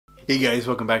Hey guys,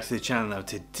 welcome back to the channel. Now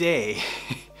today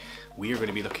we are going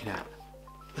to be looking at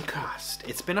Lacoste.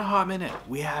 It's been a hot minute.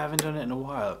 We haven't done it in a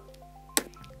while.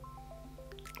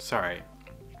 Sorry.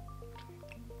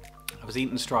 I was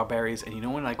eating strawberries, and you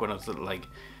know when I was like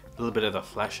a little bit of the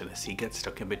flesh of the seed gets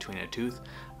stuck in between a tooth?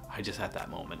 I just had that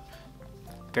moment.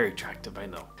 Very attractive, I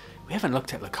know. We haven't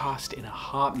looked at Lacoste in a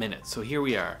hot minute, so here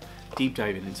we are, deep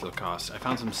diving into Lacoste. I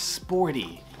found some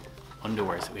sporty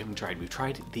underwears that we haven't tried. We've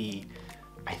tried the,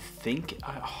 I think,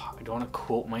 I don't want to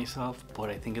quote myself, but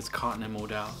I think it's cotton and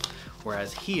modal.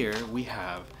 Whereas here we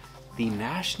have the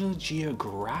National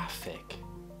Geographic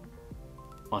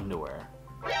underwear.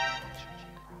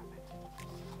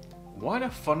 What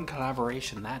a fun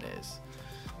collaboration that is.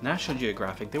 National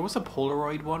Geographic. There was a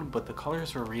Polaroid one, but the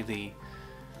colors were really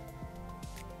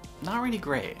not really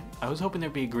great. I was hoping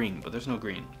there'd be a green, but there's no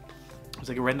green. It was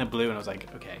like a red and a blue, and I was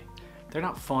like, okay, they're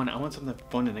not fun. I want something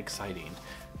fun and exciting.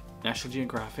 National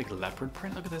Geographic leopard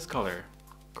print. Look at this color.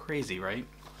 Crazy, right?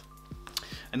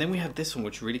 And then we have this one,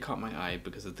 which really caught my eye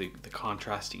because of the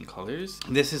contrasting colors.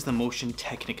 This is the Motion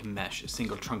Technic Mesh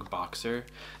single trunk boxer.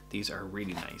 These are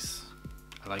really nice.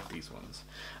 I like these ones.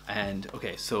 And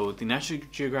okay, so the National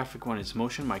Geographic one is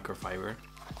Motion Microfiber.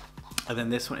 And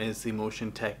then this one is the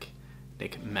Motion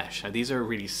Technic Mesh. Now these are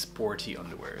really sporty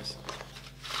underwears.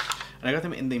 And I got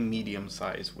them in the medium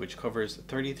size, which covers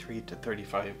 33 to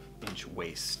 35 inch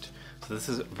waist. So this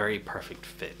is a very perfect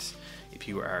fit. If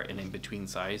you are an in-between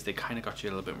size, they kind of got you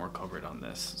a little bit more covered on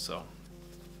this. So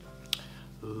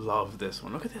love this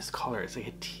one. Look at this color. It's like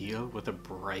a teal with a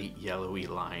bright yellowy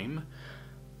lime.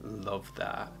 Love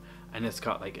that. And it's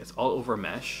got like, it's all over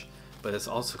mesh, but it's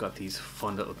also got these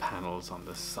fun little panels on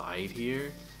the side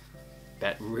here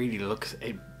that really looks,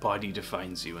 it body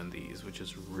defines you in these, which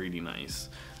is really nice.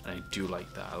 And I do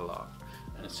like that a lot.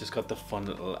 And it's just got the fun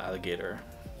little alligator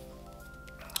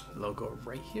logo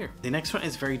right here. The next one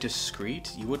is very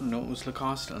discreet. You wouldn't know it was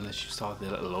Lacoste unless you saw the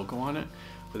little logo on it.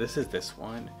 But this is this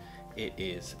one. It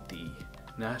is the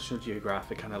National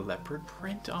Geographic kind of leopard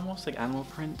print, almost like animal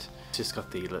print. It's just got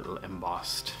the little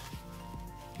embossed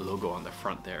logo on the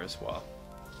front there as well.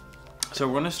 So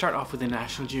we're going to start off with the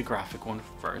National Geographic one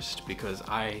first because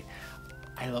I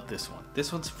love this one.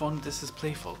 This one's fun. This is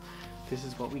playful. This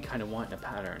is what we kind of want in a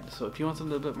pattern. So if you want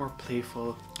something a little bit more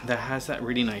playful that has that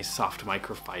really nice soft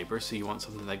microfiber, so you want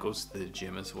something that goes to the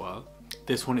gym as well,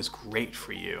 this one is great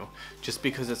for you just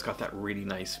because it's got that really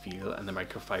nice feel and the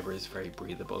microfiber is very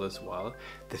breathable as well.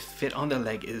 The fit on the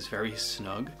leg is very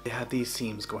snug. They have these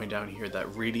seams going down here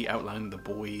that really outline the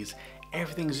buoys.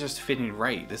 Everything's just fitting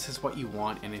right. This is what you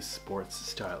want in a sports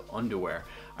style underwear.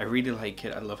 I really like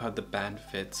it. I love how the band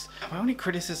fits. My only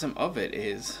criticism of it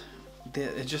is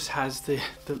that it just has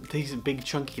these big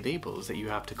chunky labels that you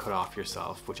have to cut off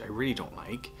yourself, which I really don't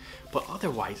like. But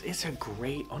otherwise, it's a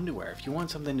great underwear. If you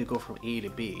want something to go from A to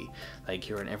B, like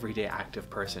you're an everyday active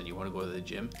person, you want to go to the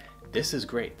gym, this is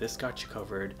great. This got you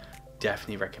covered.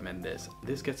 Definitely recommend this.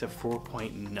 This gets a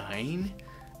 4.9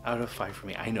 out of 5 for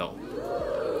me. I know.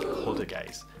 Hold it,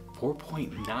 guys.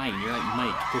 4.9. You're like,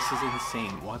 Mike, this is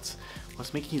insane. What's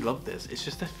making you love this? It's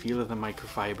just the feel of the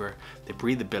microfiber, the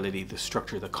breathability, the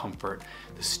structure, the comfort,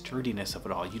 the sturdiness of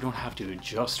it all. You don't have to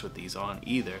adjust with these on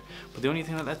either. But the only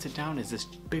thing that lets it down is this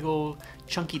big old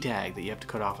chunky tag that you have to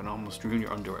cut off and almost ruin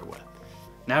your underwear with.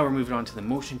 Now we're moving on to the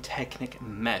Motion Technic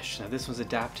Mesh. Now this was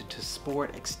adapted to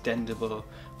sport, extendable,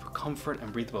 for comfort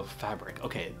and breathable fabric.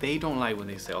 Okay, they don't lie when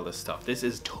they say all this stuff. This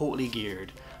is totally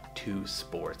geared to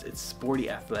sports. It's sporty,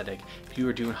 athletic. If you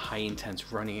are doing high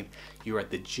intense running, you're at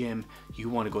the gym, you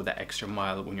want to go that extra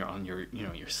mile when you're on your,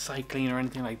 you're cycling or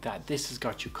anything like that, this has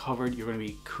got you covered. You're going to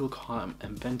be cool, calm,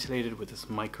 and ventilated with this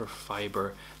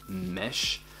microfiber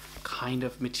mesh kind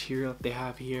of material they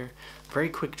have here. Very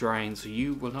quick drying, so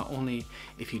you will not only,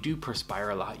 if you do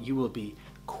perspire a lot, you will be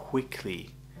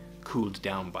quickly cooled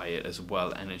down by it as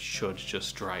well, and it should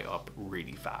just dry up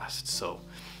really fast. So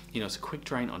it's a quick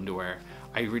drying underwear.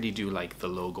 I really do like the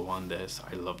logo on this.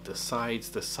 I love the sides.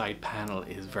 The side panel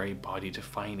is very body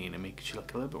defining. It makes you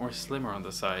look a little bit more slimmer on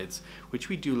the sides, which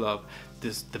we do love.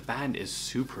 The band is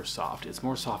super soft. It's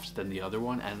more soft than the other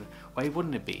one, and why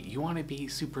wouldn't it be? You want to be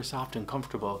super soft and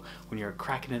comfortable when you're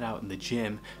cracking it out in the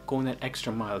gym, going that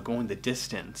extra mile, going the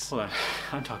distance. Hold on,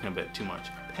 I'm talking a bit too much.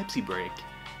 Pepsi break.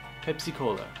 Pepsi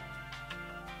Cola.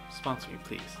 Sponsor me,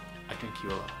 please. I drink you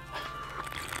a lot.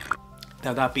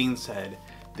 Now that being said,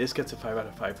 this gets a 5 out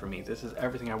of 5 for me. This is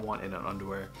everything I want in an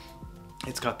underwear.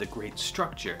 It's got the great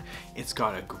structure. It's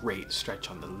got a great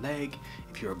stretch on the leg.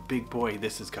 If you're a big boy,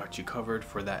 this has got you covered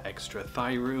for that extra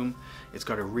thigh room. It's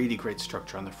got a really great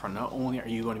structure on the front. Not only are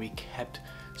you going to be kept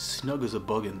snug as a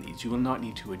bug in these, you will not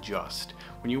need to adjust.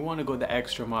 When you want to go the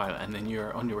extra mile and then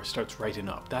your underwear starts writing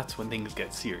up, that's when things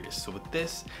get serious. So with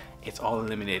this, it's all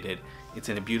eliminated. It's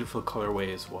in a beautiful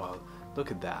colorway as well.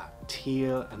 Look at that,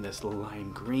 teal and this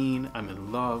lime green. I'm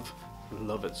in love.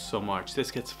 Love it so much. This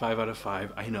gets 5 out of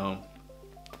 5, I know.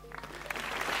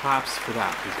 Claps for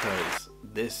that, because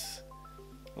this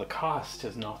Lacoste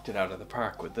has knocked it out of the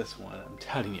park with this one. I'm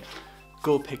telling you,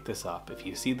 go pick this up. If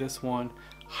you see this one,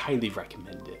 highly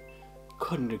recommend it.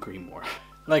 Couldn't agree more.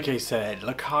 Like I said,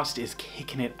 Lacoste is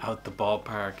kicking it out the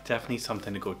ballpark. Definitely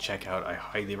something to go check out. I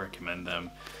highly recommend them.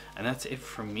 And that's it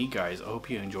from me, guys. I hope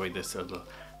you enjoyed this little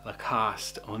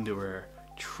Lacoste underwear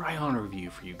try-on review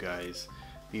for you guys.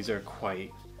 These are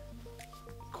quite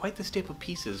the staple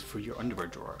pieces for your underwear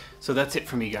drawer. So that's it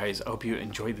for me, guys. I hope you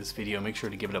enjoyed this video. Make sure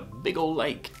to give it a big ol'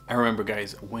 like. And remember,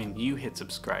 guys, when you hit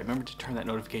subscribe, remember to turn that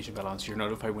notification bell on so you're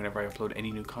notified whenever I upload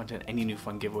any new content, any new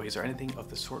fun giveaways, or anything of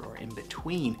the sort or in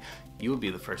between. You will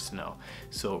be the first to know.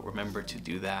 So remember to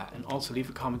do that. And also leave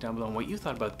a comment down below on what you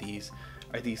thought about these.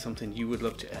 Are these something you would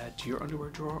love to add to your underwear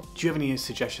drawer? Do you have any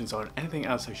suggestions on anything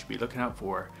else I should be looking out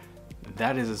for?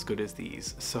 That is as good as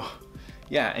these. So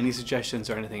yeah, any suggestions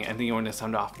or anything you want to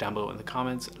sound off down below in the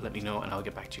comments, let me know and I'll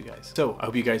get back to you guys. So I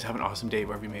hope you guys have an awesome day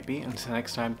wherever you may be. Until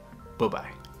next time,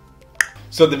 bye-bye.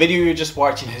 So the video you're just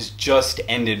watching has just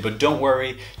ended, but don't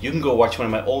worry, you can go watch one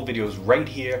of my old videos right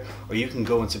here, or you can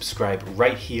go and subscribe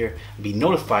right here and be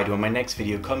notified when my next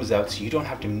video comes out so you don't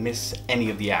have to miss any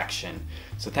of the action.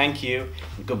 So thank you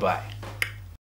and goodbye.